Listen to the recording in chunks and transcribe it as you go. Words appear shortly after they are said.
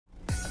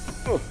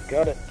Oh,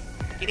 got it.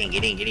 Get in,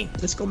 get in, get in.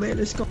 Let's go, man.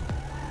 Let's go.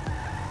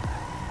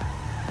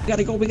 We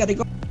gotta go. We gotta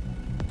go.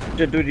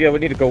 Dude, yeah, we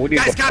need to go. We need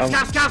Guys, to go.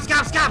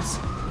 cops.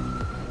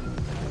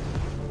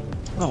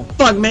 Oh,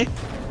 fuck, man.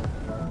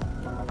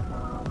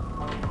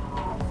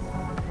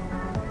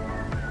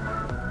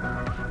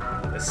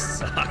 This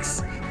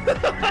sucks.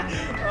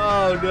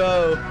 Oh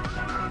no.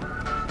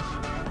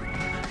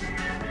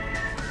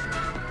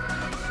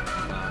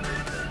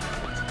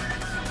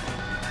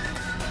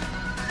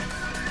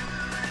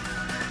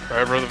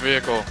 Driver of the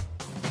vehicle.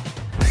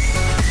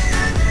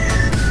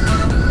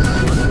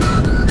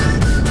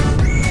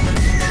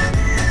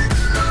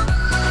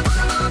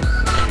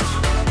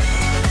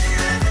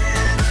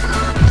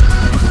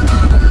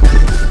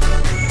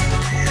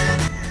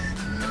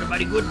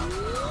 Everybody good?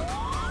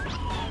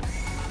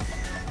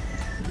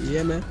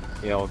 Yeah, man.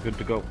 Yeah, all good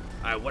to go.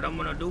 Alright, what I'm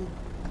gonna do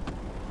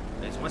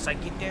is once I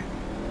get there,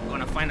 I'm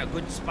gonna find a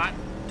good spot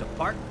to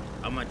park.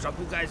 I'm gonna drop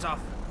you guys off.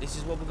 This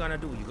is what we're gonna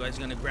do. You guys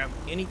are gonna grab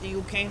anything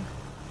you can.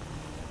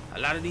 A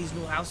lot of these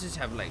new houses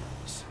have like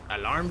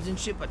alarms and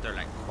shit, but they're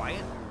like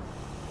quiet.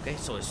 Okay,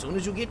 so as soon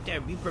as you get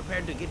there, be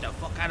prepared to get the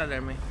fuck out of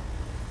there, man.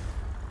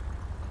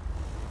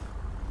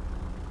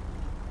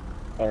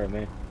 Alright,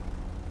 man.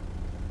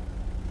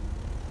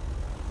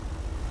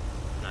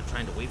 I'm not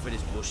trying to wait for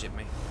this bullshit,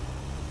 man.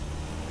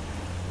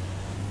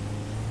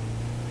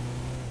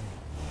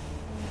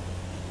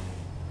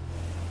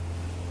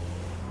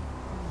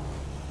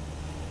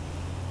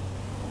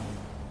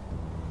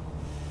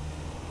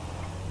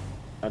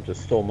 I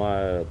just stole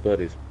my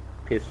buddy's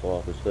pistol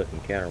off his fucking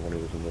counter when he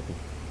wasn't looking.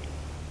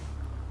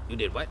 You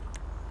did what?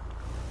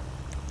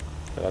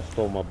 So I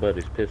stole my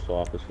buddy's pistol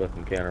off his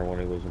fucking counter when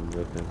he wasn't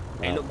looking.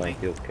 Hey, I look, don't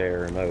think man. he'll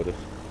care or notice.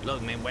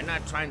 Look, man, we're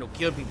not trying to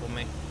kill people,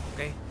 man.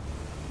 Okay?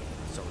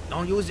 So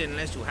don't use it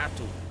unless you have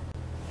to.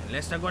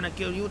 Unless they're gonna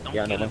kill you, don't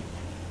Yeah, kill no, them.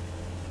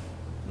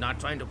 Not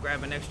trying to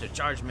grab an extra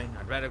charge, man.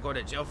 I'd rather go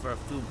to jail for a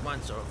few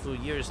months or a few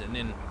years and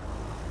then,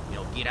 you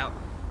know, get out.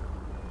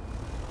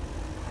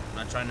 I'm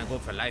not trying to go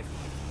for life.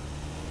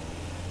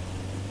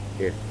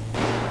 Here.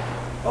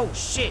 Oh,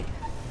 shit.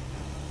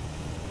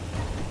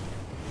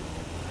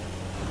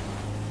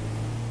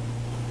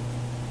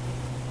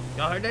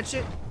 Y'all heard that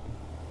shit?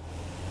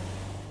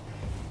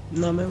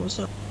 No, man. What's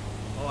up?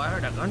 Oh, I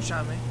heard a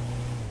gunshot, man.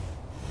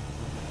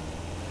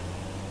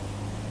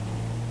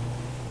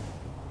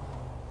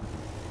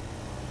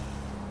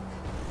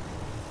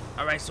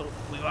 Alright, so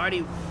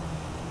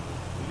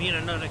me and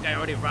another guy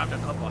already robbed a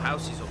couple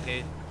houses,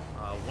 okay?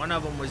 One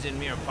of them was in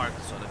Mirror Park,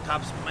 so the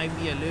cops might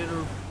be a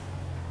little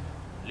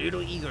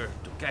eager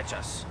to catch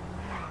us.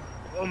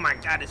 Oh my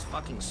god, it's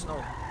fucking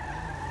snow.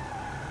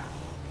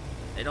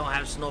 They don't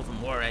have snow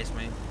from War Ice,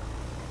 man.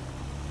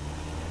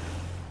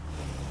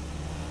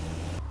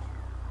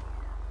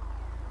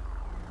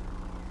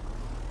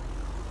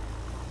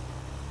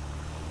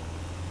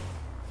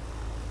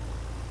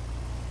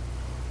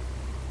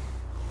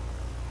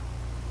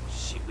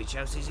 Shit, which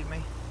house is it,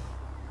 man?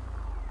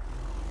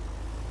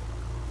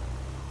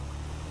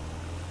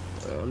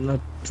 I'm not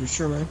too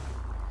sure, man.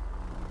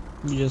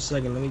 Give me just a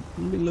second. Let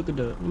me look at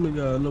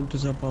look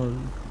this up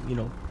on, you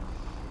know,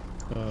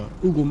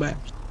 Google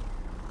Maps.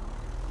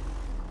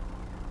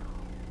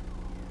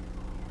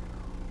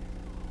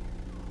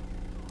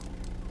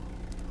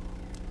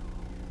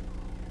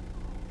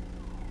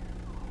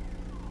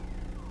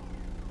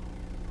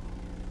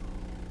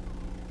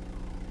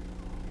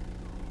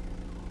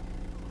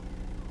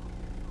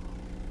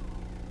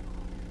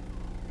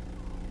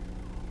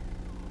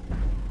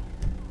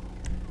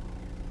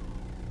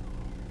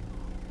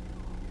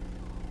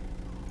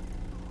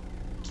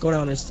 Go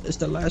down. It's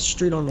the last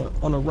street on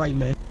the right,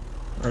 man,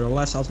 or the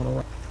last house on the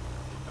right.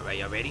 All right,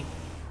 y'all ready?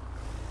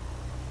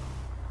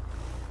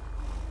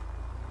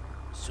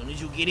 As soon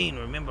as you get in,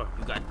 remember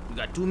you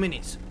got 2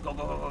 minutes. Go,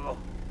 go, go, go, go.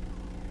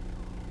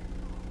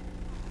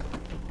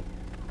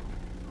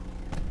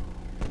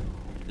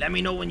 Let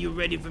me know when you're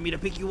ready for me to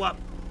pick you up.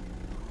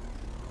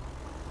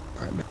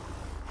 All right, man.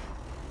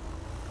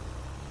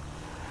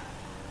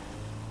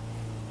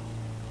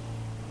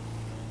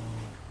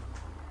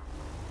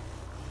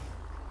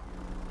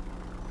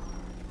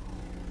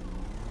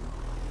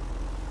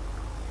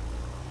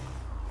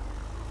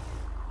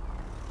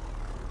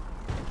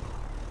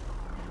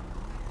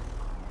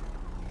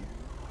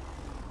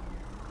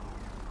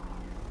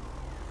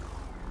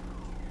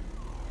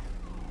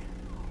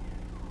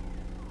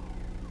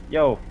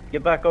 Yo,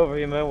 get back over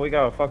here, man. We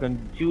got a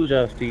fucking huge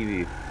ass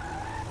TV.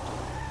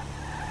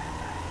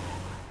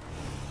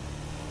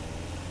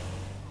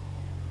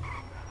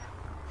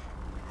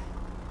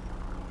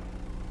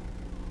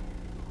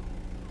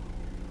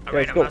 Alright,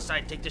 Let's I'm go.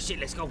 outside. Take the shit.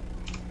 Let's go.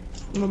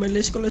 Come on, man.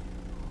 Let's go. Let's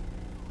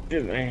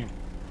Dude, man.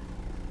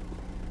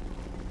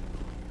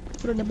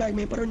 put it in the bag,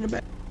 man. Put it in the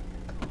bag.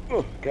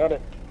 Oh, got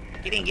it.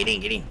 Get in, get in,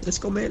 get in. Let's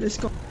go, man. Let's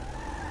go.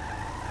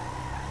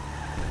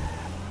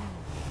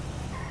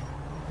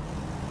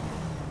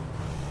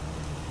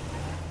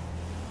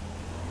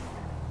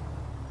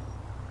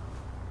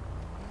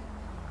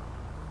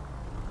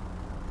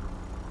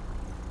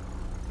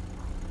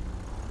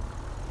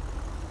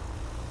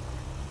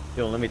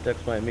 Yo, let me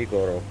text my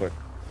amigo real quick.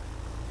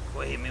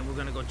 Go ahead, man. We're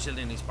gonna go chill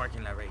in this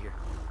parking lot right here.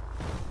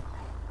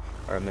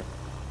 Alright, man.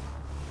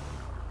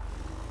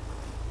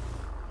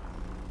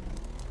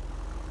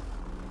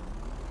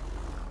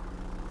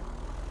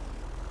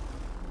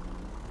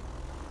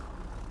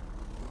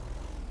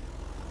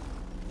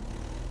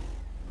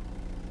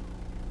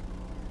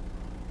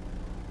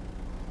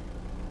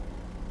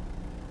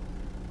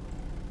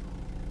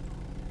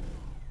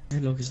 Hey,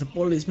 look, it's the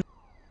police, man.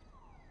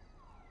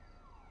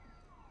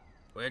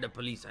 Where are the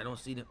police? I don't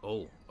see them.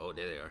 Oh,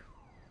 there they are.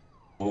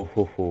 Oh,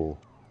 ho, ho.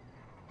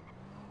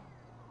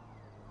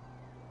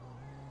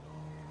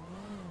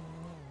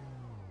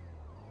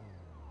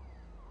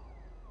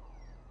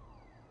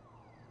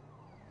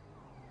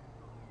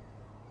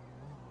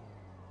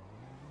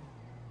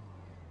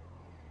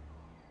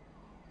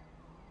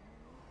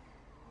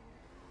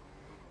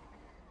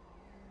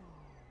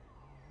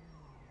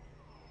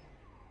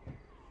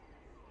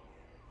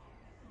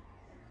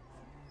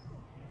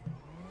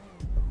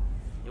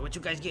 Yo, what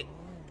you guys get?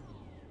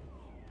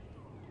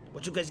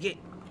 What you guys get?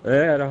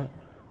 Yeah,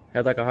 I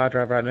had like a hard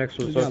drive right next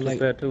to it, We so got it's like,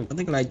 that too. I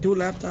think like 2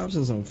 laptops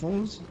and some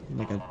phones.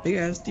 Like a big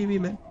ass TV,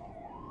 man.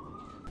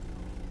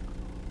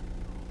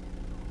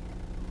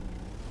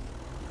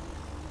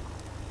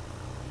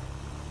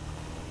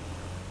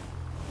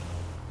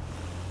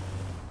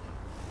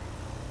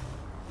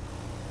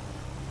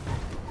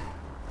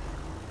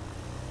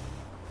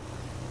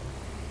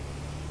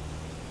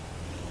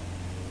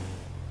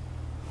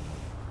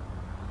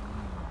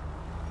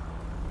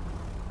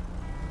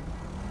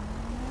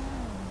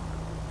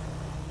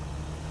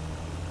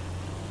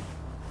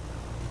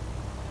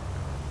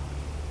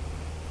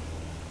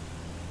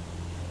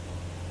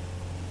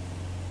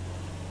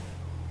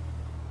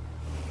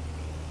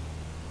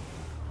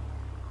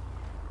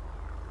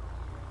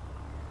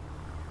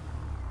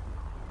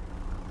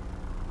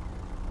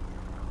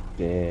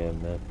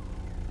 Damn, man.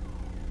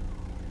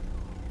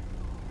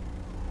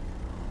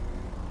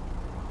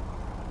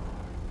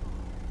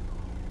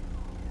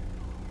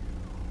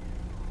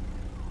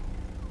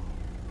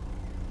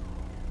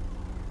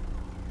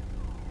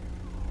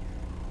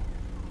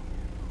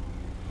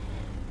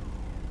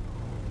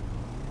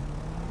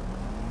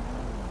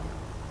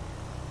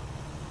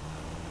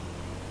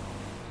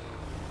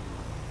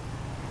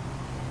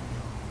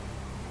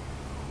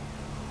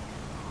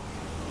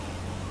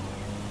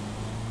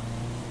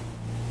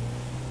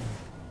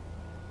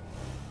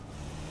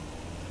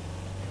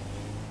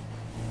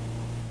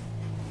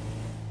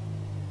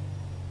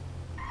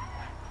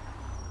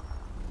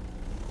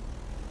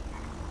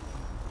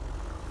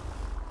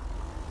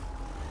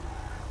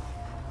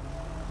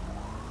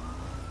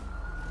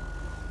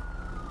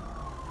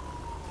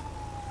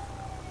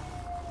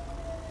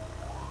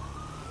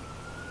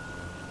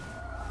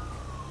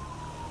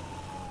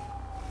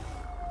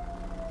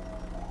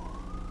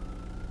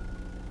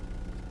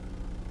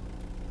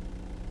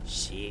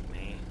 Shit,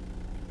 man.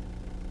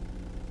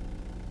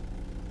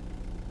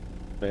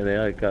 Man, they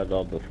like got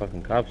all the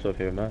fucking cops up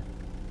here, man.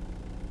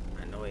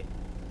 I know it.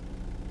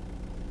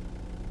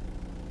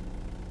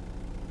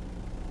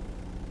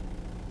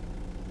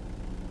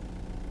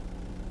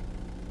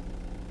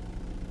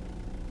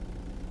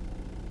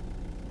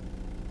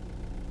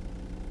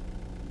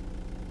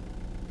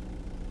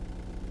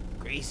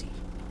 Crazy.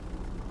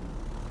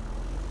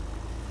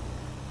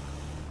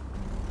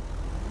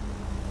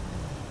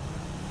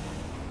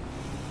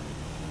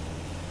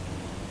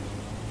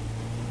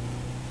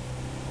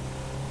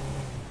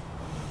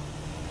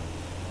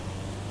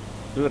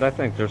 Dude, I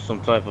think there's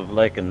some type of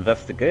like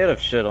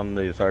investigative shit on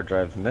these hard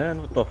drives,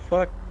 man. What the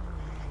fuck?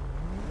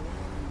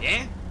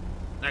 Yeah?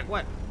 Like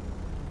what?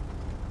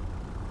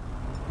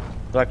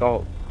 Like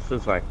all this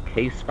is like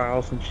case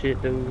files and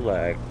shit, dude.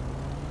 Like,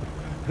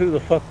 who the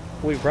fuck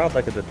we robbed?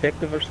 Like a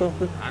detective or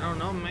something? I don't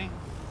know, man.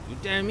 You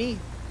tell me.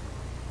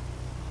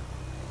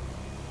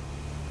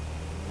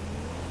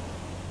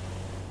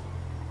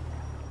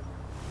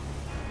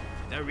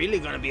 They're really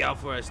gonna be out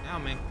for us now,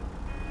 man.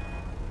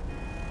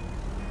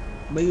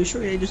 But you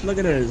sure you ain't just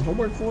looking at his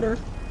homework folder?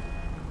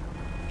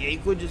 Yeah, he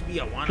could just be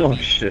a wannabe. Oh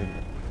shit.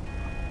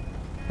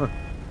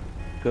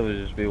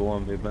 Could just be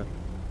one big man.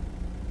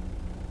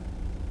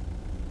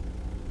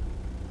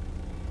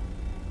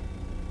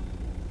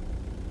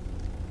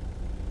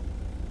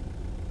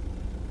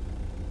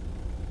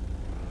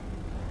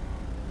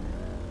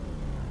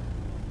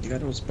 You got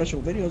those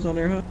special videos on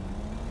there, huh?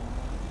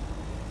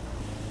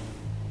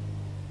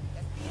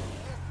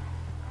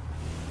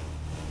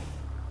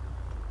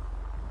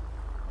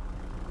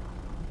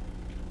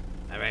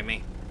 Alright,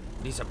 man.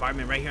 This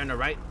apartment right here on the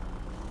right.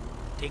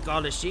 Take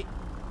all the shit.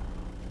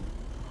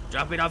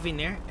 Drop it off in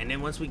there. And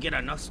then once we get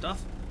enough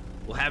stuff,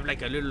 we'll have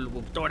like a little,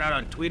 we'll throw it out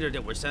on Twitter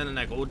that we're selling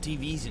like old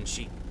TVs and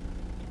shit.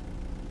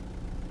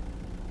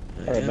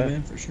 Yeah,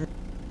 man, for sure.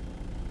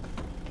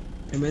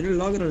 Hey, man, they're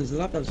logging on his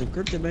laptop's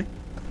encrypted, man.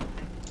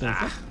 So,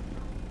 Ah.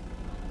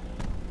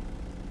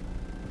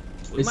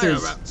 We it might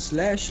says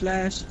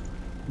have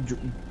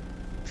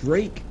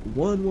Drake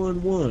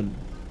 111.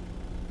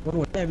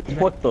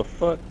 What the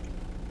fuck?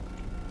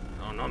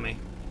 I don't know, man.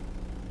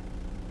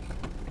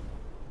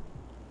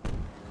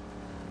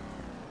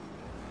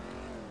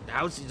 The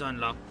house is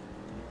unlocked.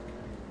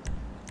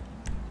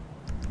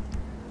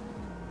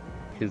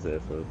 His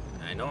ass up.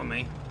 I know,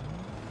 man.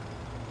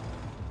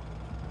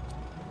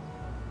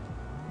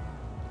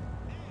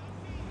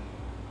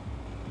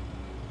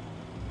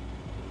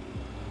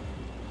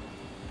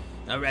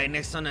 Alright,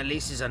 next on the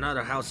list is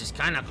another house. It's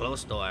kind of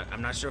close, though.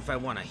 I'm not sure if I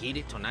want to hit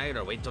it tonight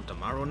or wait till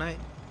tomorrow night.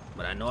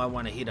 But I know I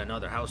want to hit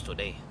another house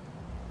today.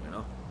 You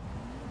know?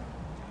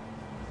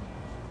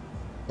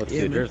 What's the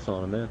address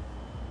on it, man?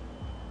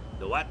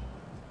 The what?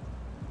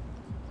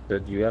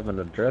 Did you have an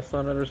address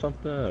on it or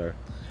something? Or?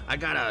 I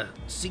got a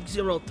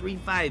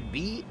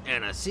 6035B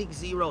and a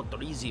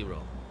 6030.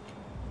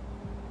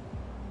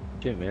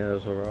 Shit, man,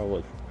 those are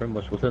all pretty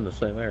much within the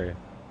same area.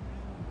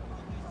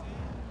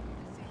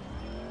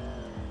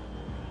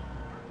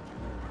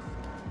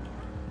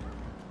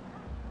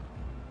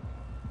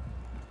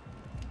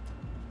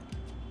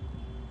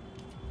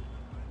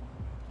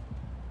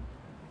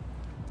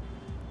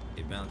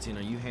 Hey, Valentine,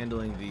 are you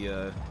handling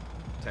the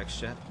text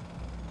chat?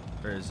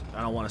 Or is,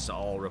 I don't want us to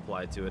all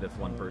reply to it if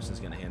one person's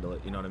gonna handle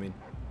it, you know what I mean?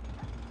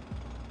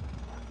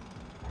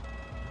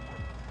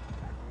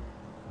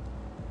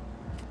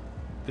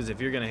 Because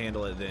if you're gonna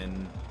handle it,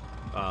 then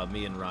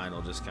me and Ryan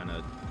will just kind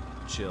of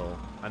chill.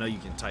 I know you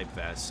can type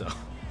fast, so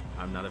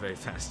I'm not a very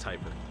fast typer.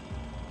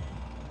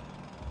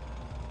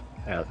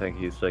 Yeah, I think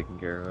he's taking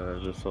care of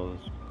it. I just saw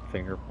his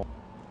finger point.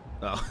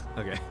 Oh,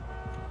 okay.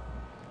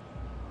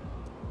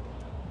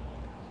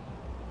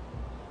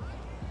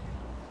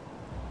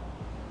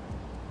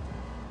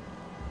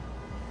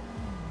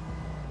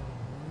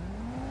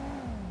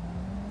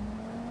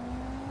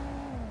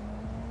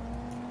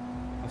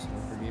 Also,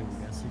 don't forget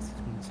we got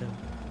 6027.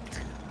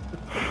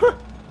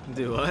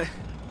 Do what?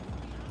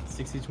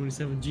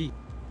 6027G.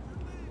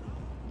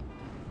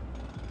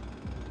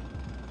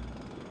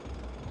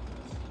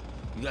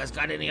 You guys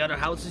got any other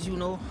houses you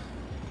know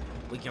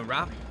we can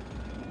rob?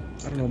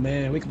 I don't know,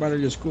 man. We could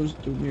probably just cruise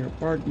through Mirror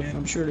Park, man.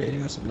 I'm sure they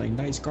got some like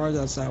nice cars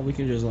outside. We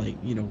can just like,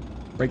 you know,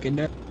 break it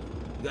down.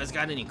 You guys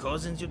got any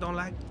cousins you don't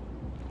like?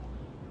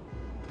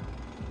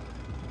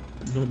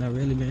 No, not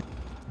really, man.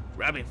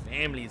 Robbing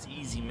family is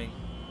easy, man.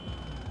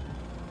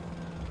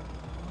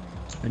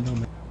 I know,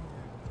 man.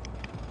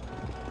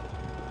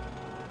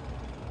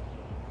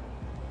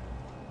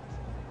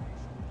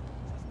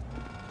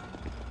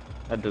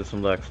 I did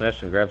some like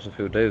snatching and grabs a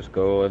few days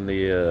ago in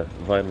the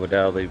Vinewood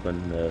Alley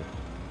when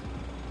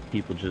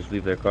people just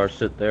leave their cars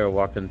sit there,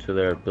 walk into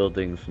their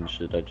buildings and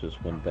shit. I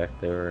just went back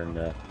there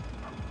and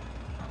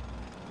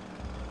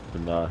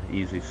some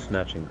easy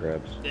snatching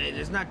grabs.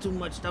 There's not too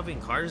much stuff in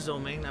cars though,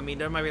 man. I mean,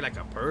 there might be like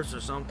a purse or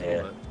something,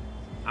 Yeah. but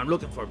I'm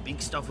looking for big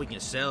stuff we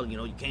can sell. You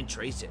know, you can't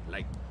trace it.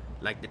 Like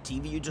the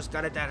TV you just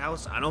got at that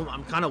house.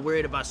 I'm kind of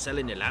worried about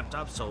selling the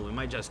laptops, so we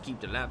might just keep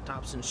the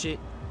laptops and shit,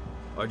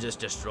 or just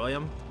destroy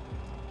them.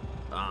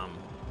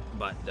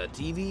 But the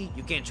TV,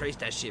 you can't trace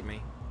that shit, man.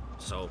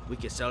 So we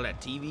can sell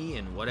that TV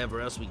and whatever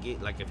else we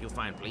get. Like if you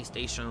find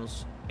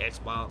PlayStations,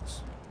 Xbox,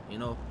 you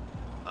know,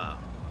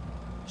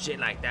 shit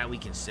like that, we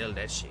can sell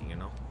that shit, you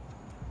know.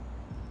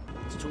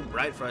 It's too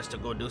bright for us to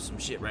go do some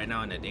shit right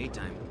now in the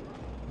daytime.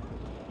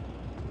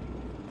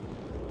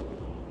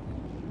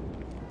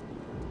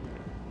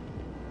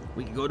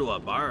 We could go to a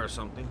bar or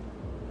something.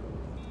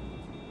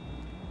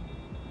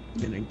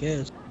 And I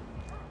guess.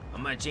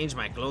 I'm gonna change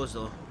my clothes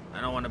though. I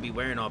don't want to be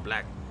wearing all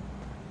black.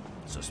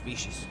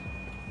 Suspicious.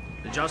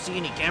 Did y'all see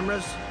any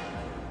cameras?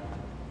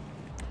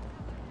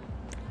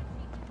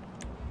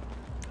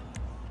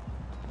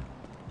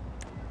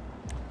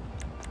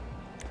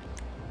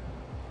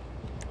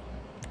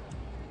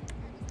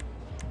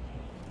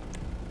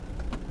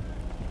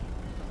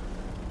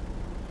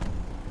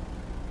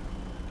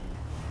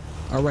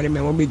 Alrighty,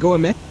 man. Where we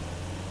going, man?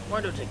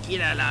 Where do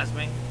tequila las,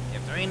 man?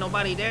 If there ain't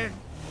nobody there,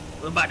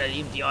 we're about to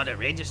empty all the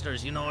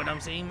registers, you know what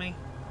I'm saying, man?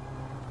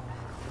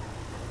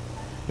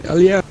 Hell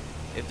yeah.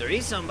 If there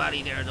is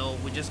somebody there, though,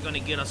 we're just gonna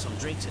get us some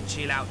drinks and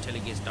chill out till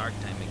it gets dark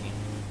time again.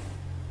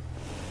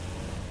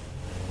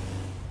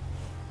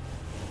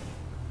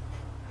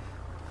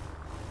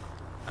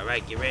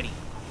 Alright, get ready.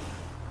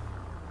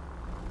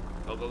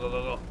 Go, go, go,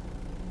 go, go.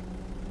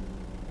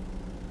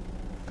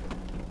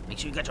 Make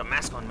sure you got your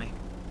mask on, man.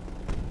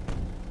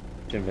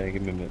 Jim, man,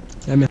 give me a minute.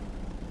 Yeah, man.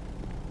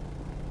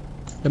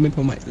 Let me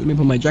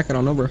put my jacket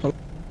on over. Hold on.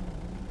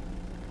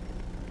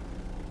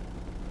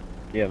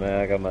 Yeah, man,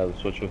 I got my other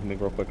switch with me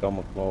real quick. I'm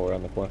gonna come over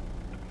around the corner.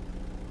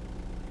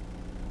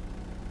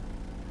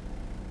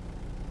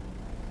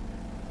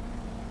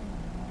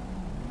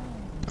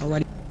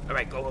 Alrighty.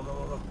 Alright, go, go, go,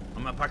 go, go.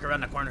 I'm gonna park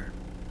around the corner.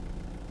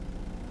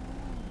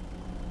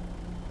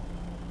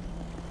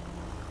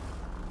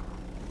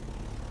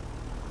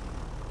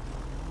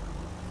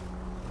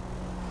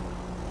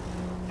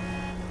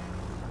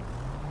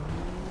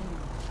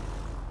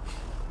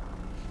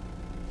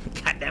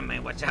 Goddamn,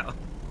 man, watch out.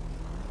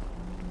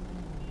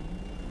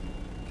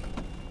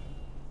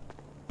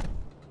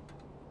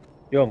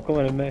 Yo, I'm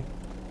coming in, man.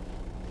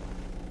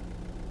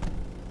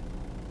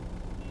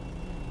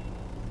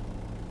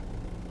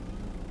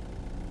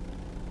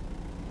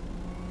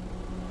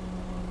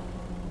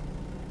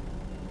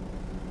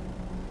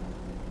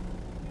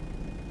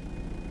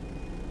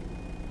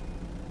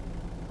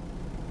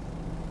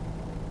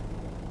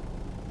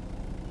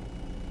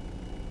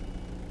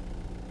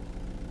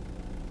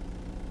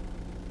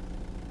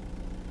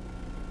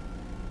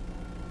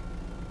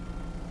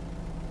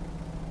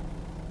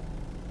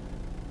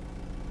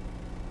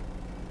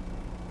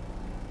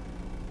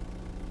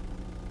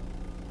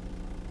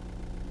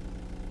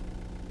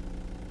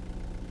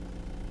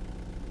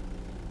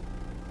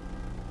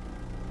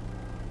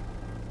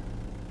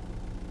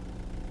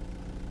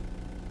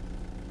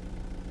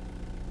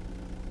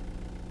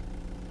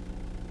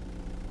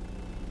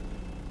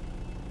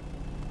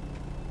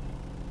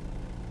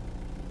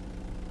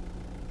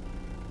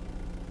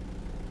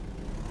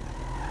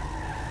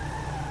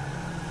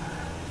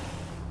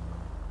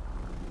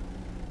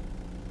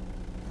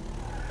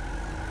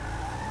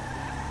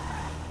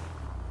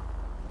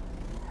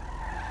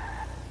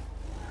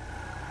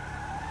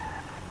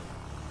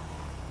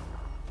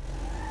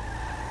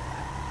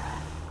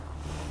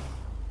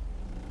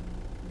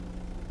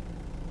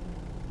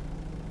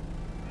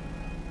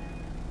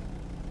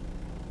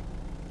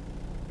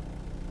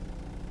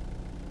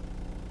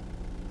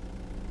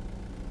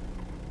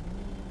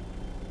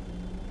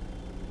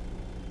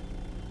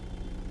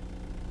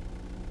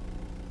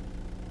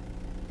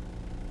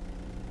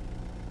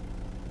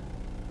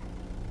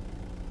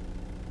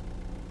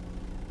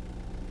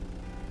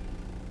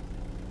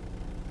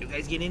 You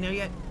guys get in there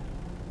yet?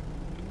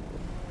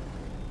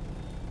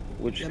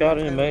 What you Yeah, got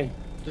man, in, man?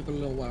 Took a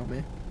little while,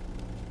 man.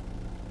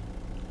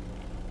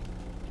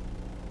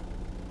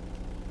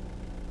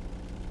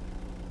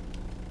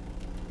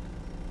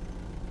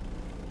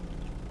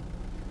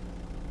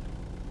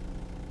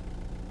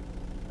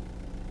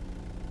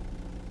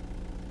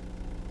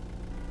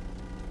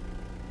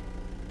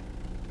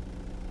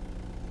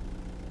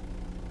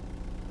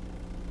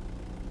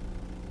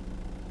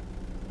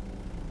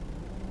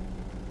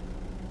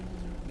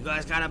 You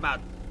guys got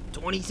about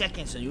 20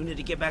 seconds, so you need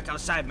to get back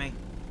outside, man.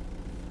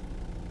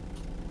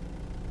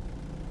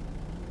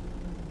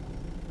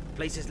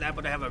 Place is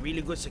liable to have a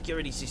really good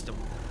security system.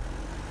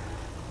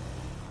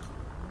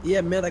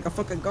 Yeah, man, like a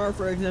fucking guard,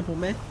 for example,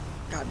 man.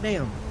 God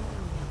damn.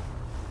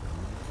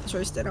 That's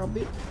right, stay down,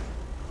 bitch.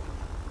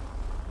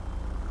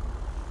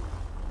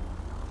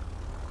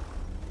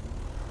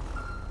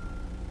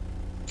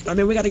 I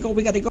mean, we gotta go,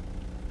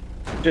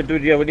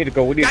 Dude, yeah, we need to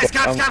go. We need Guys, to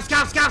go.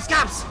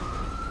 cops!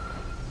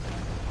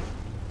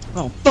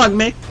 Oh, fuck,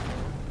 man.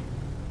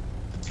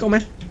 Go,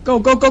 man.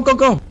 Go.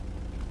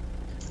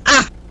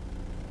 Ah!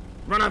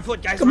 Run on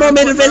foot, guys. Come on,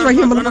 man, advance right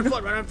here, Run on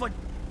motherfucker. foot.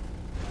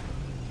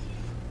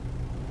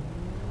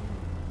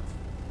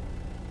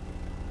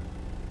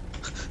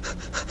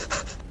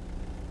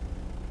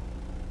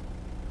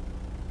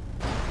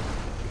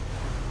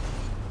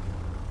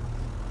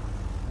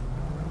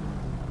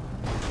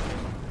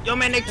 Yo,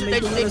 man, they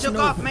took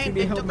off, man.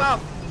 They took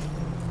off.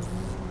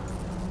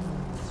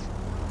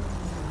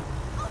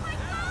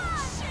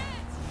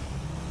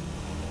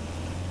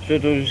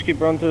 Shit, dude, just keep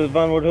running to the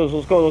Vinewood Hills.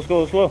 Let's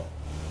go.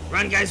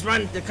 Run, guys,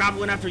 run. The cop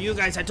went after you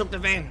guys. I took the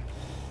van.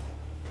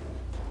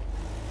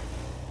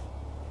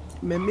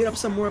 Man, meet up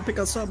somewhere and pick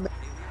us up, man.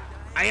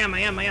 I am.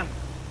 Hey,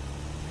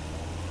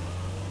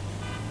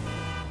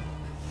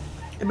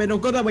 man,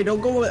 don't go that way. Don't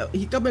go.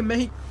 He coming,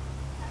 man.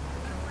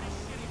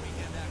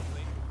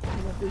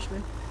 Come on, fish,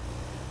 man.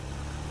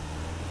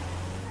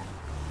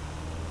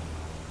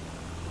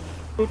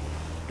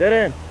 Dead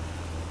end.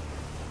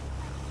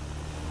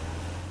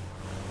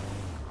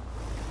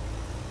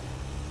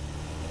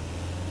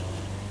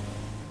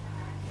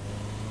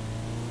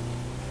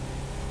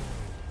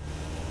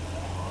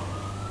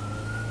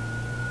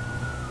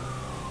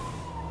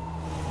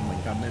 Oh my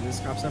god, man, there's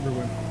cops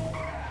everywhere.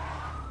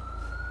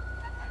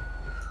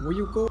 Where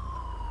you go?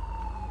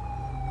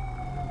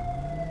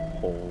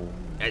 Oh.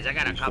 Guys, I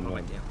got a cop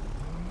with you.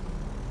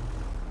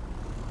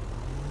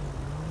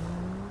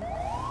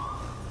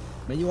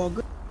 Man, you all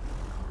good?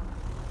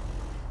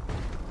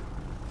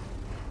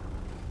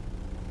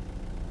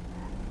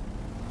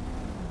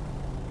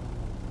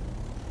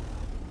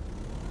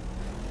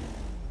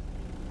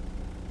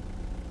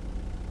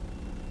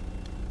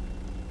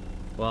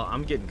 Well,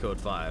 I'm getting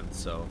code 5,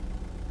 so...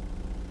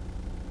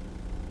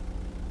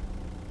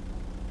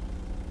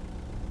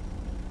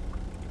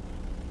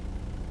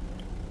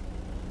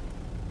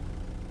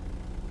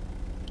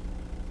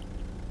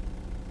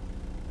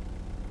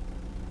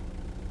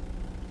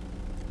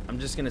 I'm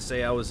just gonna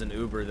say I was an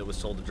Uber that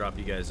was told to drop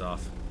you guys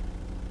off.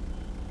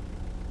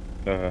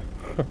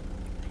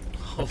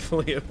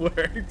 Hopefully it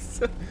works.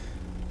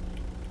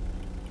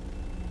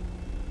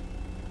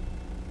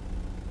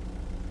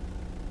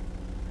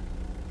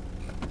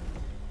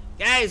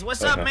 Guys,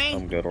 what's up, man?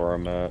 I'm good where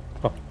I'm at.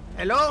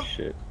 Hello?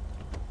 Shit.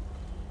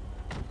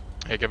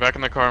 Hey, get back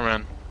in the car,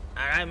 man.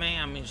 Alright,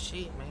 man. I mean,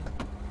 shit, man.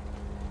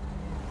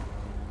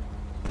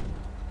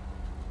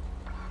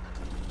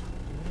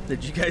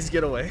 Did you guys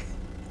get away?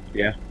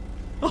 Yeah.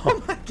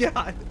 Oh my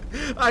god!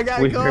 I got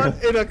We're-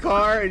 caught in a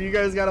car and you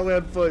guys got away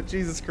on foot.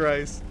 Jesus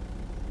Christ.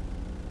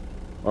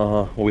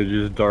 We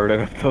just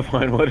darted up to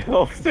find what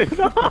else did.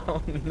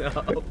 Oh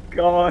no.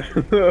 God.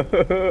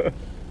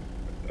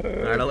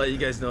 Alright, I'll let you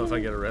guys know if I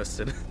get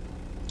arrested.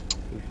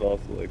 It's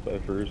also like my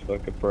first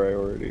fucking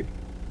priority.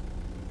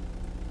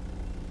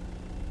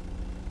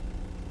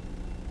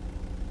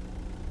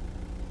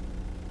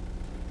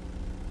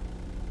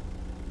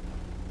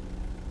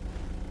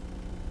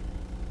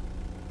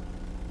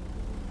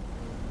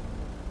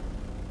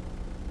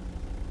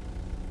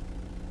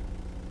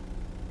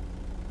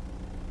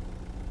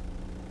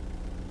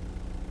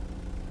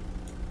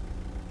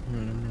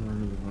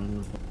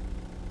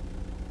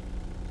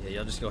 Yeah,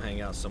 y'all just go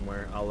hang out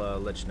somewhere. I'll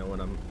let you know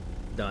when I'm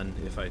done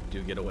if I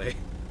do get away.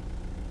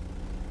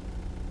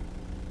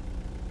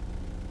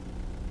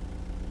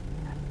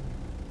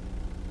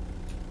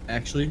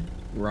 Actually,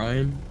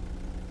 Ryan,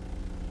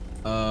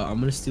 I'm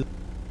gonna steal.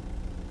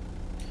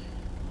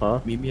 Huh?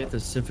 Meet me at the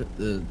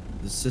Sisyphus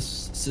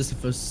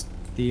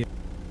Theater.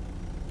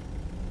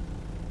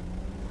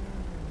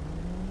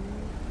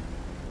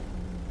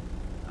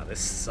 Oh, this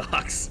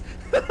sucks.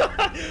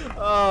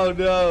 Oh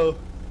no.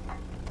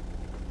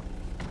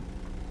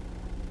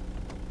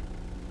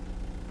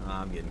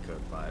 I'm getting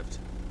code 5'd.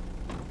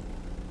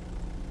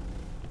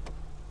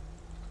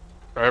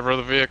 Driver of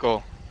the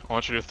vehicle, I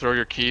want you to throw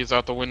your keys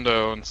out the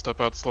window and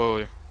step out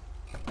slowly.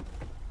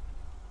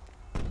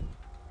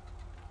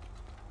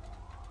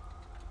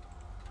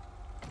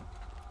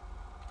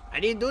 I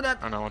didn't do that.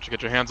 I don't know. I want you to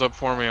get your hands up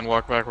for me and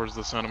walk backwards to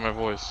the sound of my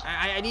voice.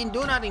 I didn't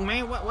do nothing,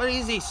 man. What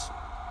is this?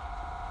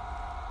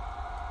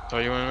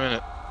 Tell you in a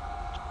minute.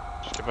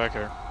 Just get back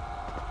here.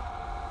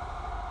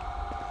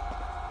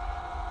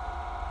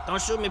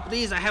 Don't shoot me,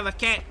 please. I have a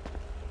cat.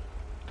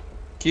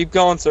 Keep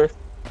going, sir.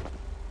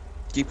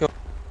 Keep going.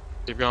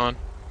 Keep going.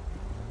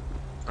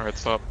 Alright,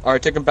 stop.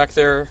 Alright, take him back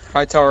there.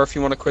 High tower if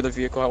you want to clear the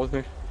vehicle out with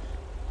me.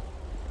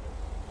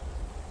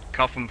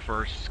 Cuff him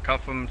first.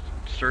 Cuff him,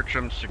 search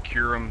him,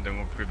 secure him, then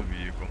we'll clear the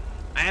vehicle.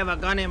 I have a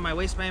gun in my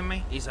waistband,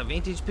 man. It's a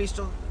vintage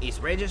pistol. It's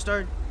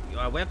registered. You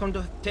are welcome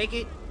to take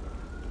it.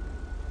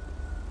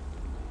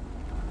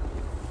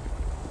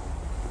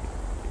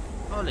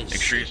 Holy shit.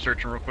 Make sure you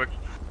search him real quick.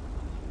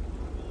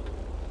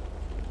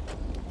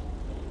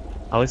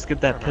 At least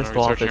get that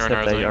pistol off his hip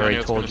that I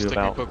already told you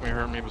about. Poke me,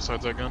 hurt me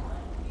besides that gun.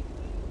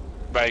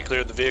 Anybody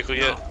cleared the vehicle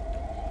yet?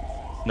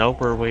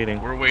 Nope, we're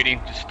waiting. We're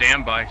waiting. Just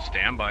stand by.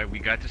 Stand by. We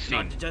got the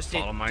scene. just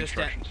Follow my just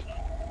instructions.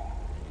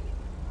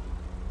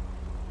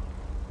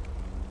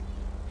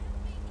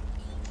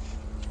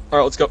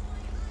 Alright, let's go.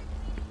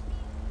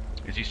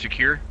 Is he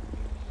secure?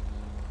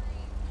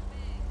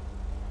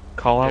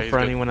 Call out he's for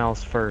good. anyone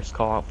else first.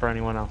 Call out for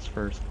anyone else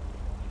first.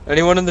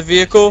 Anyone in the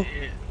vehicle?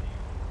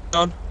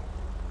 On.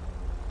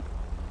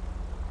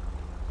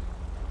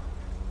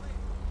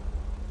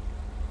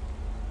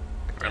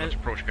 Alright, let's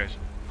approach, guys.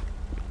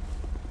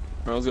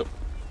 Alright, let's go.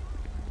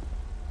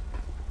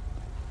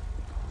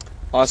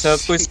 Los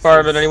Angeles Police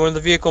Department, anyone in the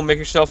vehicle, make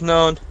yourself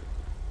known.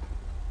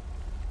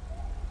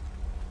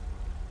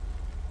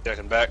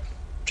 Checking back.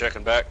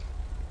 Checking back.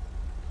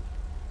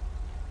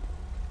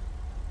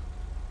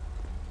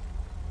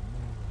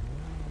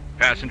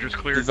 Passengers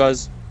cleared.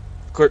 Advise.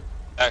 Clear.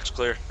 Back's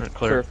clear.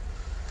 Clear.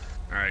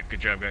 Alright, good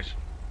job, guys.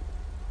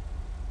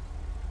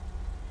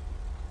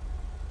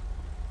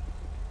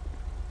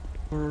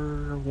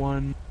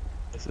 One.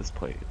 What's this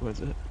plate? Was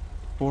it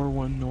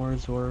 4-1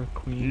 Norzor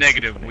Queen?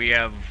 Negative. We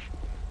have.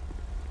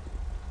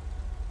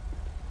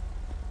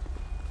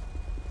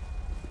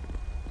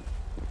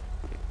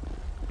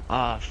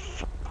 Ah,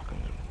 fuck.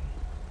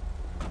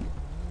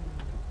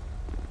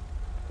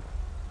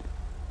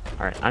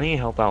 Alright, I need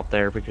help out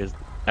there because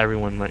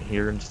everyone went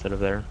here instead of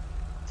there.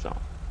 So.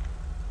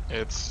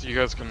 It's you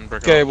guys can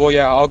break Okay, off. well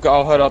yeah, I'll head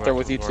Go out there back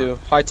with to you the too.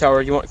 bar. High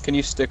tower, can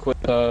you stick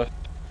with I'm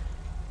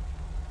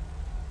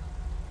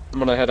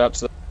gonna head out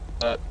to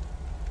that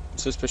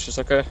suspicious,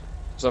 okay?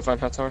 Is that fine,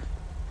 high tower?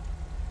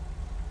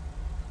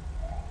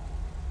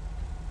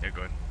 Yeah,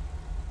 go ahead.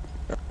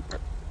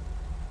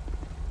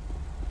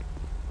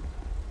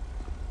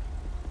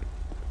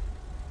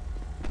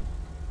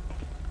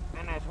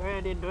 Man, I swear I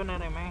didn't do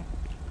nothing, man.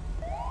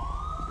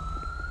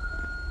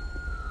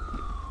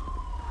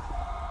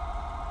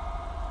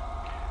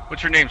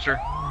 What's your name, sir?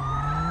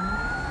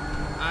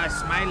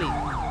 Smiley.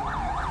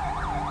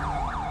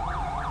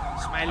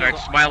 Smiley. Alright,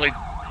 Smiley.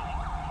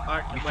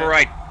 Alright, Before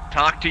I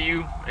talk to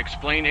you,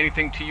 explain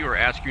anything to you, or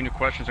ask you any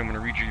questions, I'm going to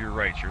read you your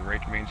rights. Your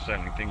right to remain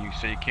silent. Anything you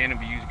say can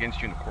be used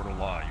against you in a court of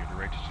law. You have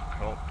the right to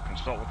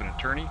consult with an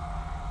attorney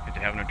and to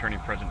have an attorney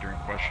present during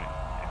questioning.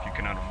 If you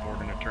cannot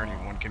afford an attorney,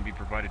 one can be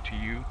provided to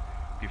you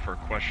before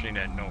questioning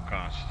at no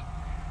cost.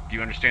 Do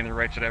you understand the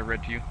rights that I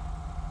read to you?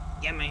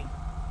 Yeah, man.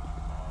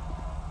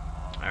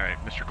 Alright,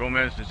 Mr.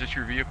 Gomez, is this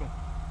your vehicle?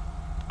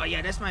 Oh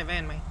yeah, that's my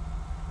van, man.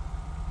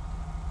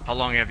 How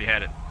long have you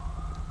had it?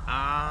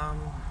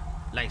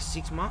 Like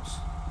 6 months.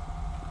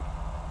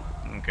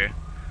 Okay.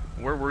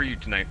 Where were you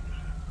tonight?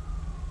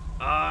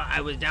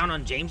 I was down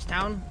on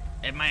Jamestown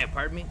at my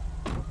apartment,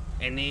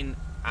 and then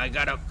I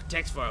got a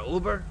text for an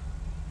Uber,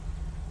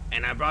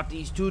 and I brought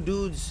these two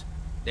dudes.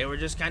 They were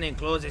just kind of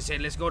enclosed. They said,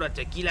 let's go to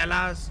Tequila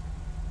Las.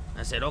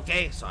 I said,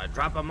 okay. So I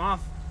drop them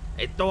off.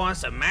 They throw on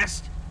some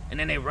masks, and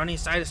then they run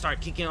inside and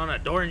start kicking on the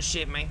door and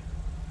shit, man.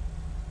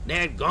 They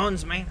had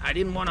guns, man. I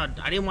didn't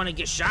wanna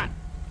get shot.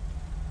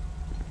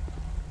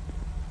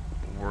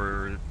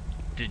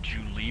 Did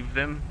you leave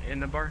them in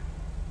the bar?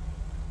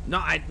 No,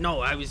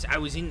 I was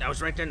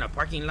right there in the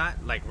parking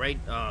lot, like right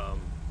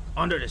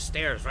under the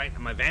stairs, right?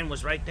 My van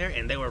was right there,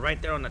 and they were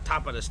right there on the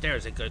top of the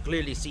stairs. They could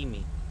clearly see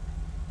me.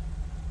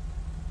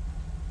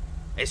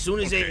 As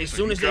soon as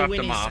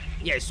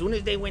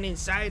they went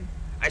inside,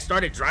 I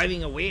started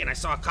driving away, and I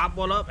saw a cop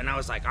roll up, and I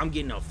was like, I'm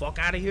getting the fuck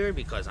out of here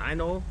because I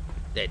know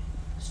that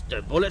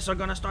the bullets are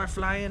gonna start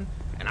flying,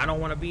 and I don't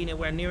want to be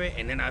anywhere near it.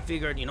 And then I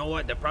figured, you know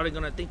what? They're probably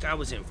gonna think I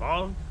was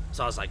involved.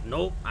 So I was like,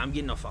 nope, I'm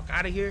getting the fuck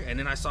out of here. And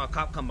then I saw a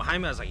cop come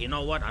behind me. I was like, you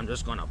know what? I'm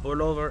just gonna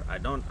pull over. I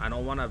don't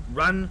want to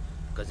run,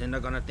 because then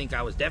they're gonna think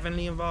I was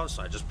definitely involved.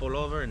 So I just pull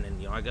over, and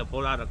then I got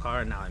pulled out of the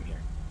car, and now I'm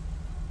here.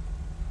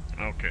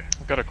 Okay.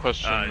 I've got a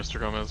question, Mr.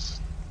 Gomez.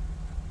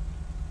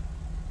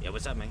 Yeah,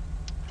 what's up, man?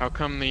 How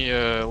come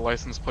the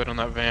license plate on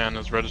that van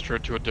is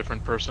registered to a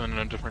different person in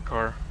a different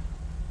car?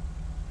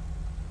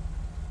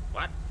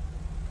 What?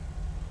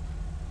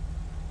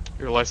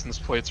 Your license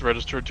plate's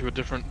registered to a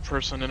different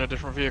person in a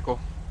different vehicle.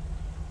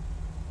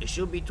 It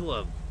should be to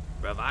a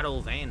Bravado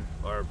van,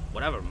 or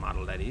whatever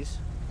model that is.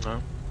 No.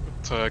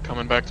 It's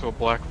coming back to a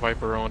black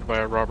Viper owned by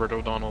a Robert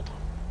O'Donnell.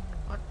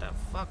 What the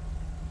fuck?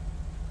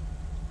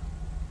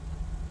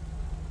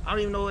 I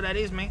don't even know what that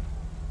is, man.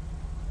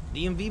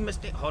 DMV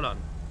mistake. Hold on.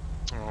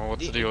 Oh,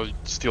 what's the deal? You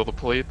steal the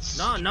plates?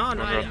 No. Not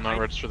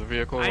register the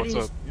vehicle? What's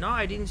up? No,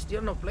 I didn't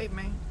steal no plate,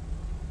 man.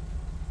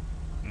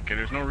 Okay,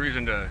 there's no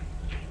reason to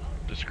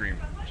scream,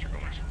 Mr.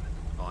 Gomez.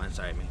 Oh, I'm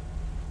sorry, man.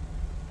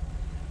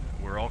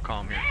 We're all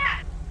calm here.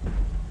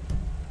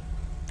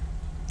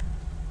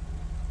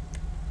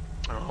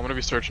 Oh, I'm gonna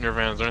be searching your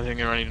van. Is there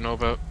anything I need to know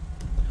about?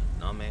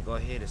 No, man, go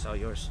ahead. It's all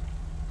yours.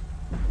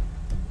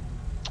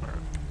 Alright.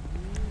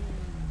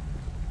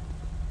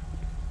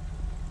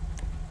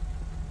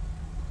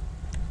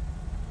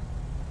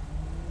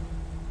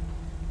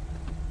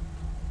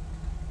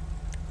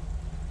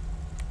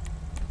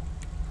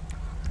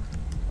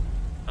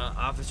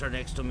 Officer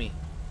next to me.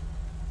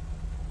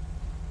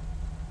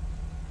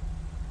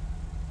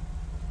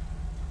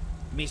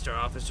 Mr.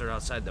 Officer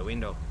outside the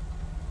window.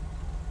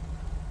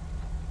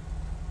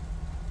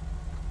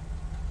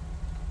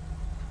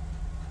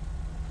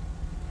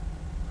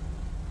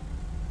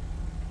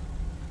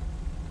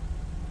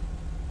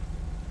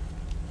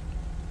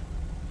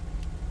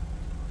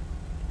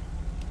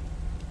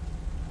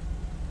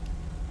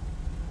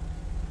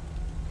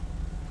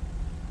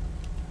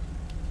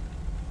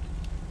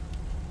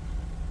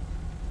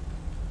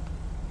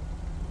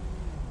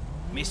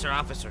 Mr.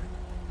 Officer.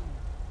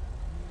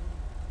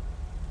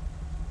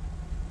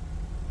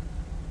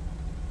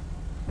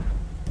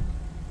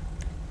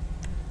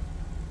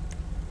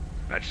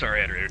 Sorry,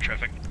 I had radio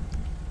traffic.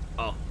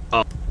 Oh.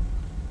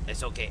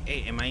 It's okay.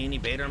 Hey, am I any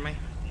better, man?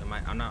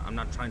 I'm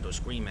not trying to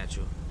scream at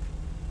you.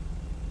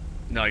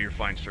 No, you're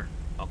fine, sir.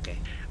 Okay.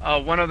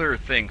 One other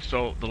thing.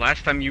 So the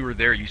last time you were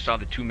there, you saw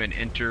the two men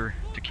enter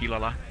Tequila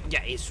La?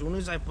 Yeah, as soon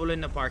as I pull in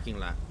the parking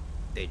lot,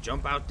 they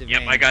jump out the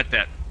van. Yep, I got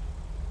that.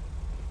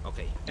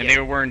 Okay. And they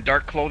were wearing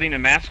dark clothing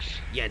and masks?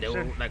 Yeah, they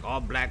were like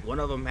all black. One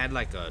of them had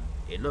like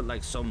it looked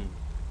like some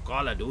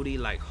Call of Duty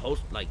like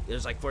host, like it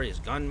was like for his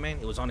gun, man.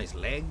 It was on his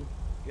leg,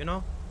 you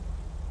know.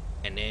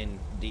 And then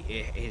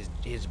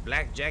his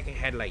black jacket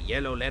had like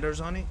yellow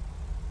letters on it,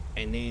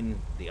 and then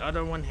the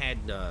other one had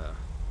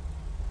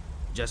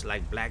just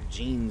like black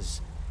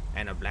jeans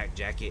and a black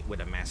jacket with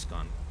a mask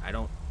on.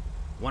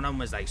 One of them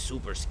was like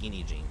super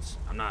skinny jeans.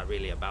 I'm not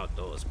really about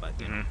those, but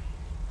you know.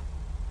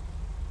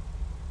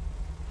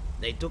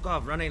 They took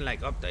off running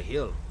like up the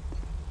hill.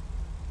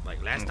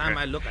 Like last time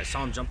I looked, I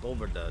saw them jump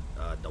over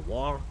the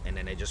wall, and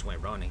then they just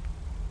went running.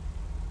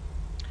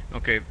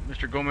 Okay,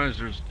 Mr. Gomez,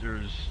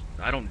 there's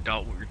I don't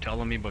doubt what you're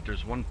telling me, but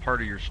there's one part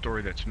of your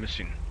story that's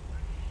missing.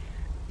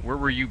 Where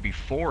were you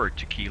before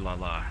Tequila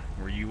La?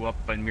 Were you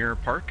up in Mirror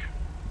Park?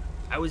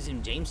 I was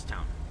in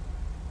Jamestown,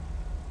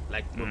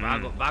 like where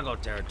Vago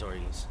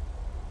territory is.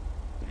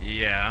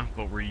 Yeah,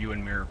 but were you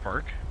in Mirror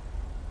Park?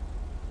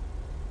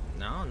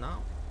 No,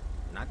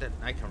 not that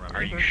I can remember.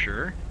 Are you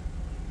sure?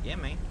 Yeah,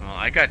 man. Well,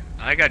 I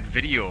got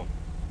video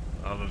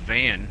of a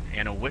van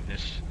and a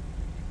witness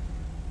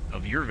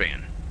of your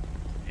van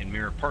in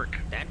Mirror Park.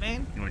 That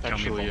van? You want to tell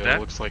me Actually, about that? it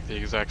looks like the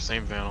exact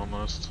same van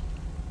almost.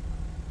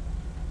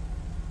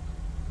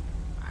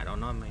 I don't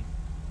know, man.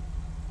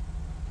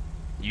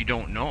 You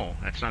don't know.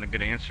 That's not a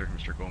good answer,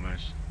 Mr.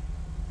 Gomez.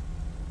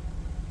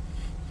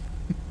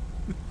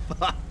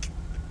 Fuck.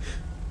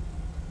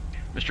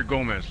 Mr.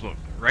 Gomez, look,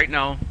 right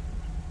now,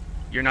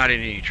 you're not in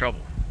any trouble,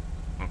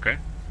 okay?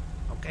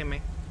 Okay, man.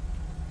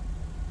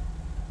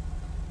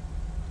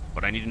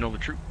 But I need to know the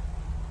truth.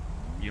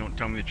 You don't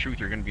tell me the truth,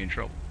 you're gonna be in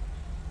trouble.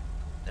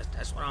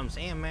 That's what I'm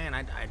saying, man.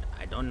 I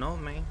don't know,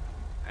 man.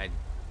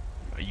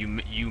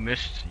 You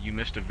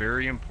missed a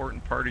very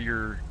important part of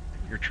your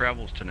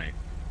travels tonight.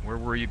 Where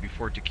were you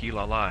before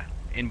Tequila La?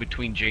 In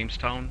between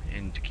Jamestown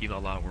and Tequila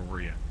La, where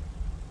were you?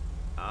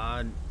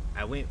 I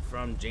went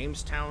from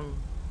Jamestown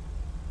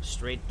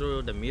straight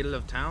through the middle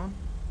of town,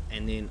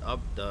 and then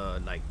up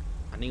the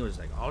I think it was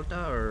like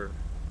Alta, or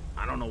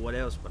I don't know what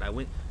else, but I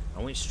went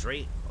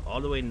straight all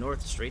the way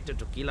north, straight to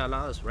Tequila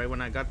La's. Right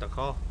when I got the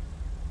call,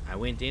 I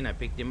went in, I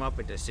picked him up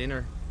at the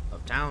center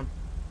of town,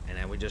 and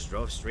then we just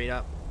drove straight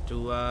up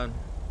to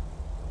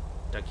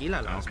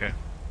Tequila La's. Okay.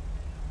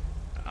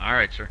 All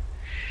right, sir.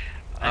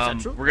 That's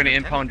the truth, We're gonna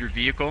man. impound your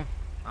vehicle.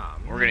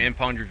 We're We're gonna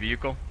impound your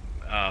vehicle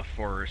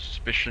for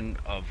suspicion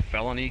of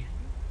felony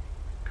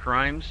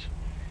crimes.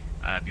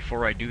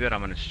 Before I do that,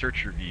 I'm gonna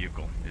search your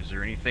vehicle. Is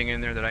there anything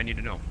in there that I need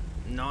to know?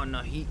 No,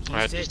 he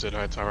I said just did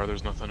Hightower.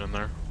 There's nothing in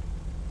there.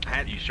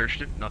 You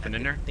searched it? Nothing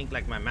in there? I think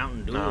like my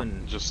Mountain Dew No,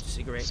 and just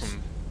cigarettes.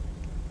 some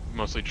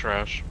mostly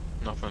trash.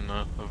 Nothing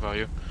of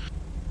value.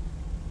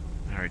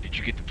 All right. Did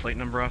you get the plate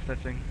number off that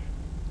thing?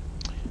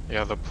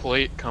 Yeah, the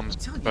plate comes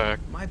back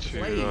my to.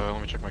 plate.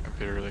 Let me check my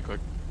computer really quick.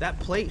 That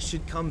plate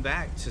should come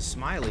back to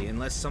Smiley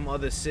unless some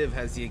other civ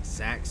has the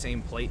exact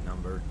same plate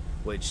number,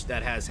 which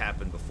that has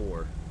happened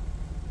before.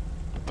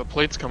 The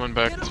plate's coming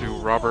back to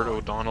Robert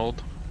O'Donnell.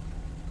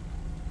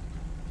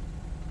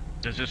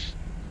 Does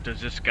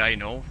this guy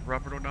know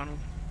Robert O'Donnell?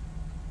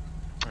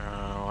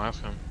 I'll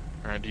ask him.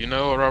 Alright, do you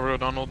know Robert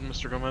O'Donnell,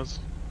 Mr. Gomez?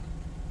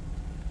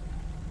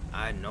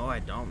 No, I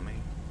don't,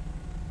 man.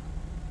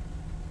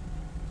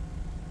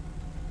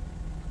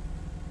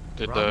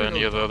 Did Robert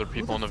any of the other O'Donnell.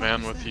 people in Who the the fuck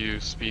van is with that? you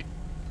speak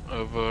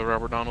of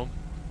Robert Donald?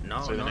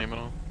 No, Say the no, name at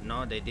all?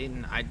 no, they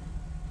didn't. I'm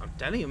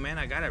telling you, man,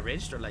 I got it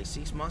registered like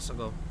 6 months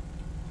ago.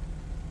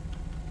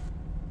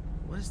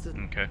 What is the?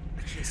 Okay.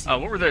 I can't see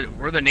What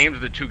were the names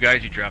of the two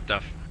guys you dropped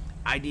off?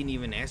 I didn't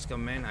even ask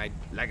them, man.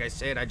 Like I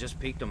said, I just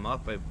picked them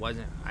up.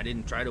 I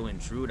didn't try to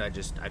intrude. I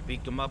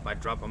picked them up. I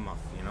drop them off.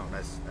 You know,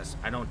 that's.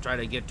 I don't try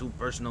to get too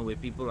personal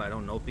with people. I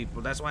don't know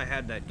people. That's why I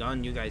had that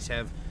gun you guys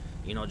have,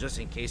 you know, just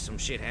in case some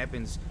shit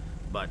happens.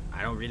 But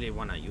I don't really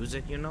want to use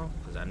it, you know,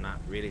 because I'm not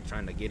really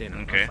trying to get in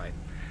a fight.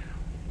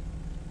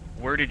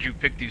 Where did you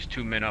pick these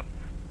two men up?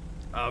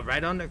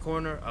 Right on the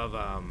corner of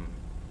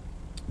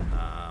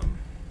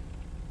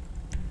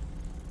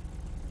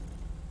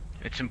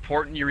It's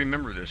important you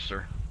remember this,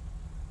 sir.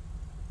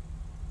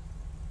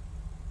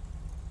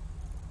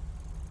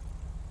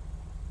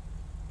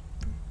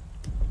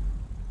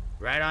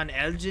 right on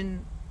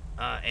Elgin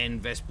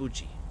and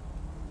Vespucci.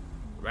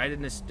 Right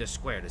in the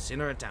square, the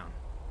center of town.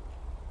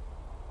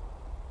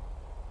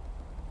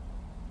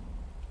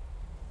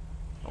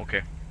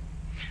 Okay.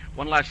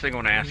 One last thing I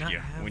want to ask you.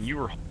 When you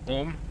were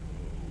home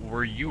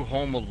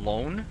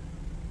alone?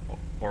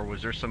 Or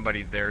was there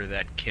somebody there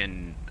that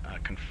can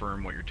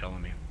confirm what you're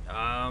telling me?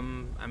 I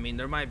mean,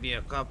 there might be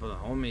a couple of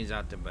homies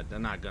out there, but they're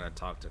not gonna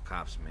talk to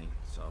cops, man.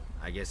 So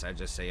I guess I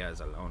just say I was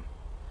alone.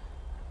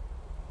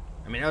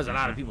 I mean, there was a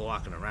lot of people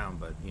walking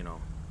around, but you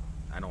know,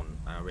 I don't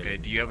really. Okay.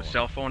 Do you have a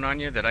cell phone on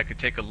you that I could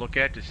take a look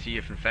at to see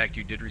if, in fact,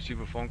 you did receive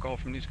a phone call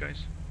from these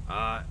guys?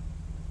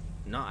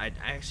 No, I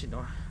actually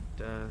don't.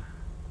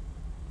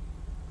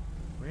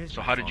 Where is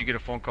So my how did phone? you get a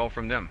phone call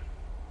from them?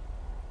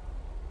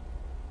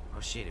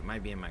 Oh shit! It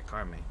might be in my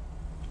car, man.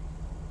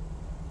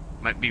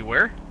 Might be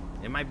where?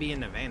 It might be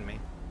in the van, man.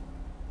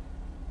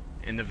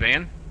 In the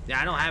van?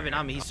 Yeah, I don't have it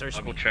on me. He searched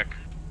I'll me. go check.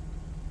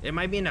 It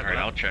might be in the glove.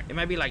 Alright, I'll check. It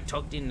might be like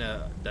tucked in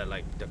the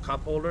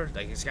cup holder.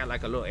 Like it's got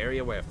like a little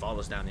area where it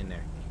follows down in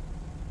there.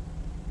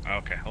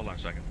 Okay, hold on a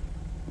second.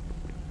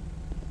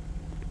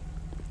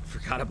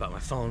 Forgot about my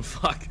phone.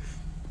 Fuck.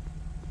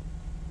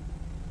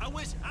 I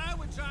wish I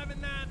were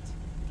driving that.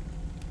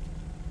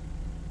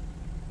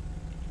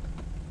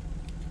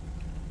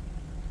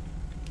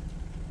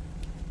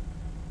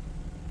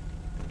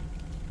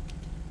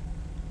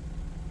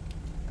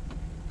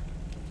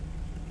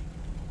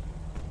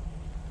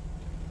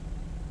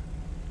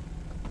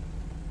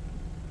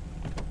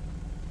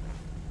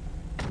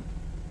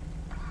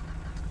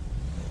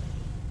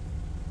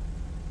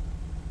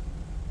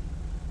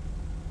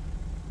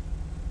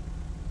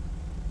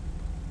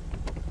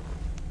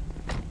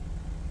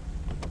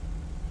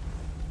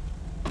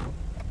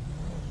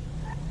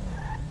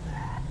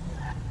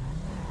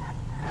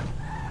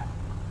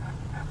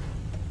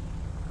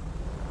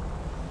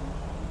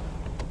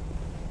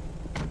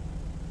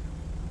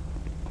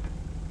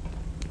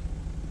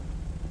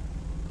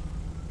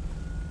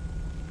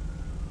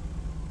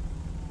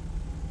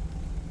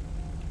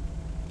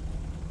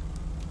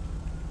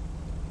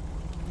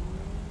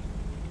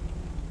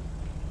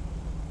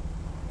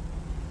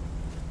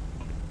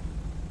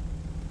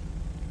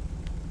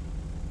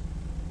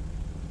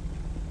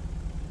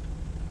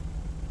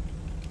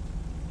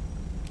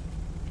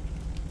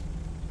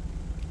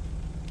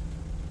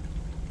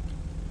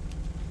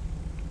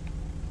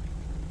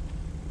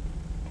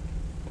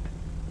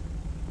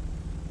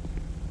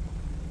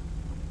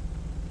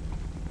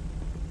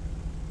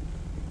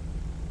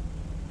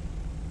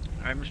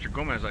 Alright, Mr.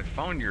 Gomez, I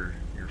found your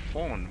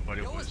phone, but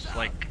it was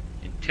like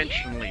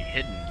intentionally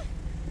hidden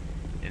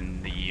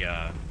in the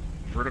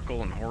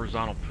vertical and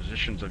horizontal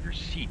positions of your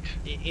seat.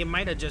 It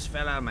might have just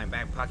fell out of my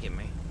back pocket,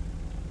 man.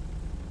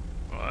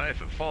 Well,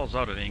 if it falls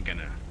out, it ain't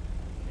gonna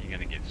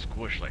get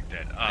squished like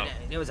that.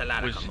 There was a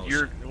lot of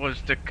commotion.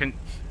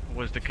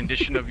 Was the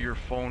condition of your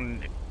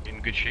phone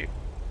in good shape?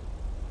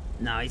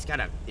 No, it's got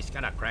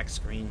a cracked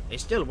screen. It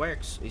still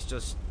works. It's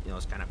just, you know,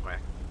 it's kind of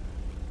cracked.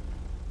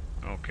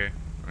 Okay,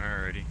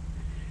 alrighty.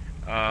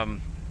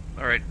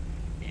 Alright.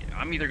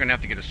 I'm either gonna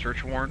have to get a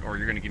search warrant, or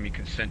you're gonna give me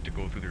consent to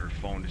go through your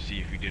phone to see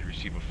if you did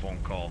receive a phone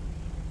call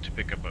to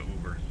pick up an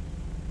Uber.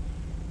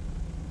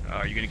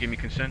 Are you gonna give me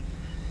consent?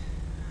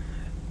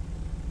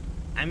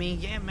 I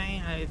mean, yeah,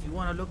 man. If you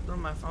want to look through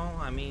my phone,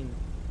 I mean,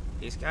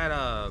 it's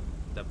got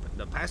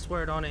the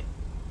password on it.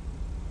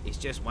 It's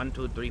just 1,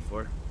 2, 3,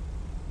 4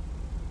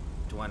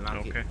 to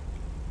unlock it.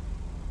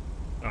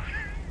 Oh,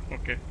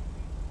 okay.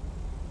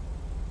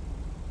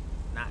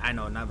 I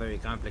know, not very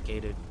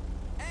complicated.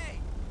 Hey!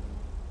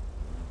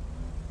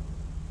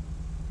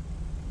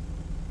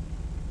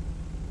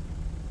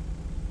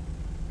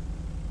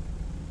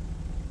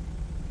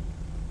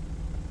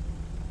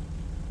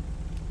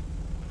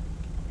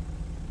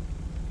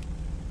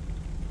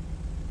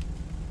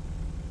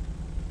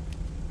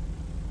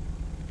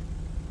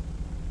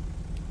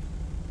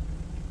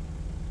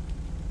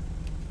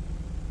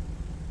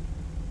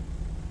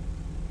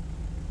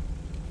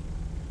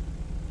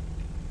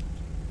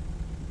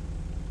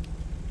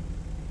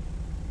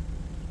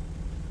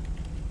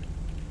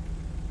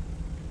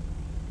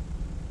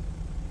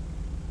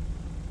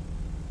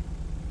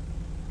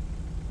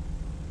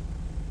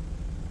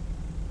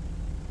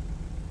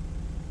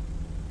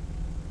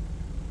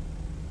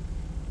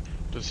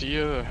 Does he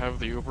have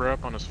the Uber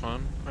app on his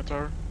phone,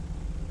 Hightower?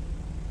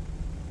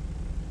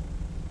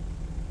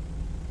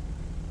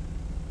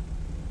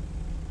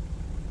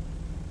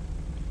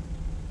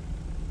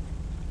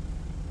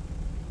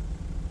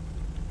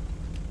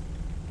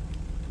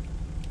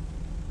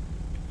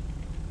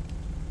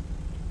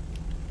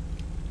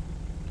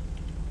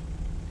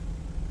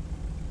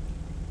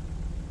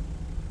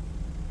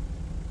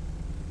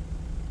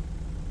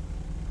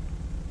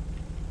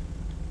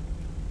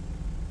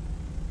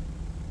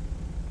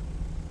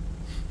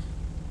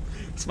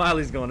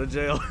 Smiley's going to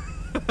jail.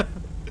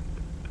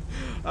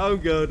 I'm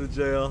going to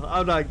jail.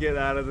 I'm not getting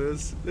out of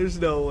this. There's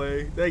no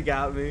way. They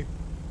got me.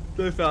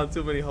 They found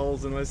too many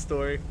holes in my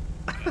story.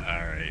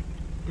 Alright.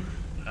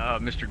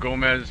 Mr.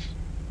 Gomez.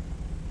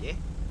 Yeah?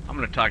 I'm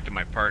gonna talk to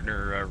my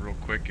partner real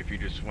quick. If you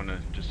just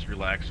wanna just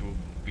relax, we'll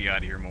be out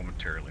of here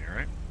momentarily,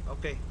 alright?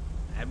 Okay.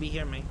 I'll be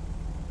here, man.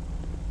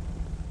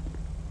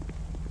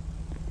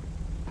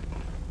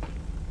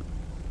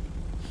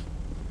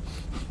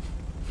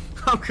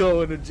 I'm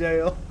going to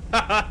jail.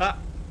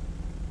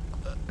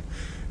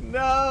 No.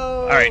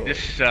 All right,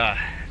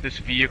 this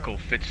vehicle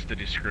fits the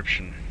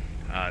description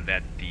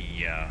that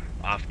the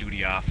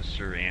off-duty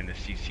officer and the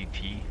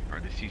CCTV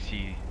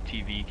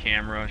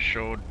camera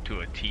showed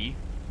to a T.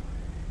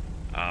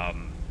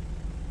 And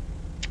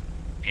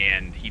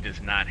he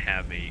does not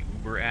have a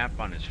Uber app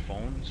on his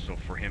phone, so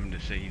for him to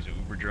say he's an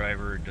Uber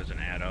driver, it doesn't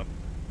add up.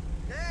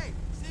 Hey,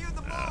 see you at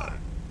the bar.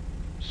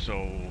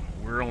 So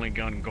we're only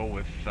gonna go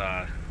with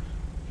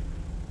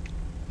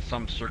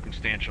some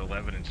circumstantial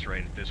evidence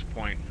right at this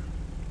point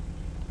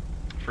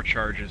for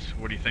charges.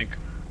 What do you think?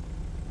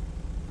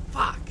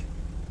 Fuck.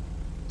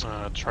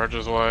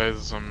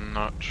 Charges-wise, I'm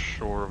not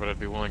sure, but I'd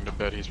be willing to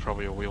bet he's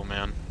probably a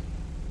wheelman,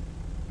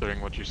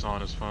 considering what you saw on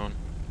his phone.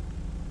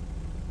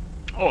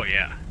 Oh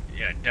yeah,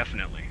 yeah,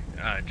 definitely.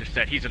 Just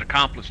that he's an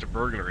accomplice to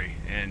burglary,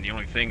 and the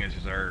only thing is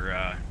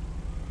our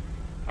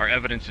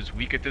evidence is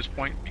weak at this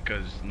point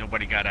because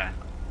nobody got a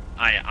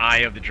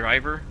eye of the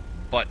driver,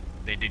 but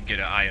they did get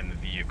an eye on the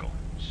vehicle.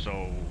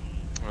 So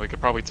we could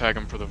probably tag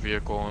him for the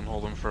vehicle and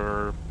hold him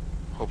for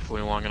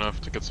hopefully long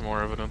enough to get some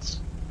more evidence.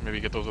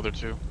 Maybe get those other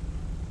two.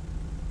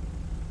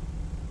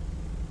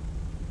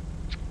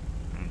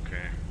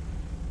 okay.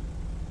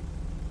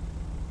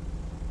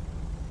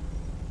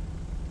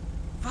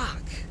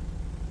 Fuck.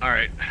 All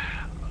right.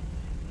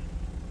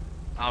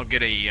 I'll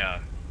get a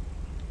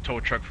tow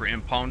truck for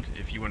impound.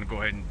 If you want to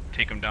go ahead and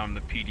take him down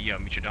to the PD, I'll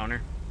meet you down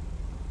there.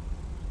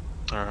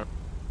 All right.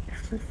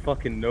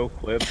 Fucking no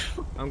clip.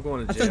 I'm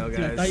going to jail, Dude,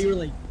 I guys. thought you were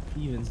like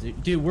Stevens,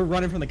 dude. Dude, we're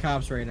running from the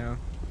cops right now.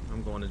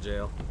 I'm going to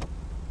jail.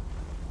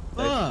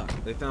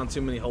 Fuck. They found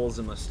too many holes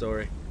in my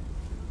story.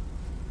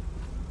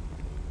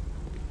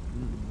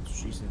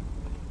 That's what she said.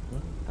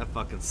 That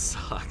fucking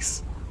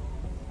sucks.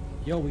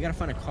 Yo, we gotta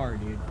find a car,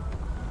 dude.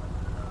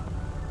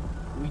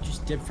 We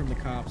just dipped from the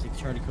cops, like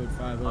Charlie Code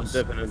 5. I'm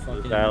dipping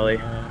into this alley.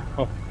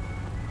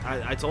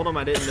 I told them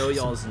I didn't know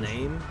y'all's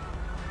name.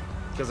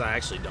 Because I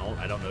actually don't.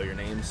 I don't know your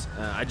names.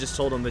 I just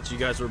told them that you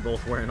guys were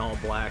both wearing all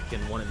black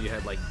and one of you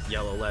had like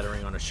yellow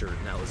lettering on a shirt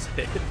and that was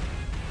it.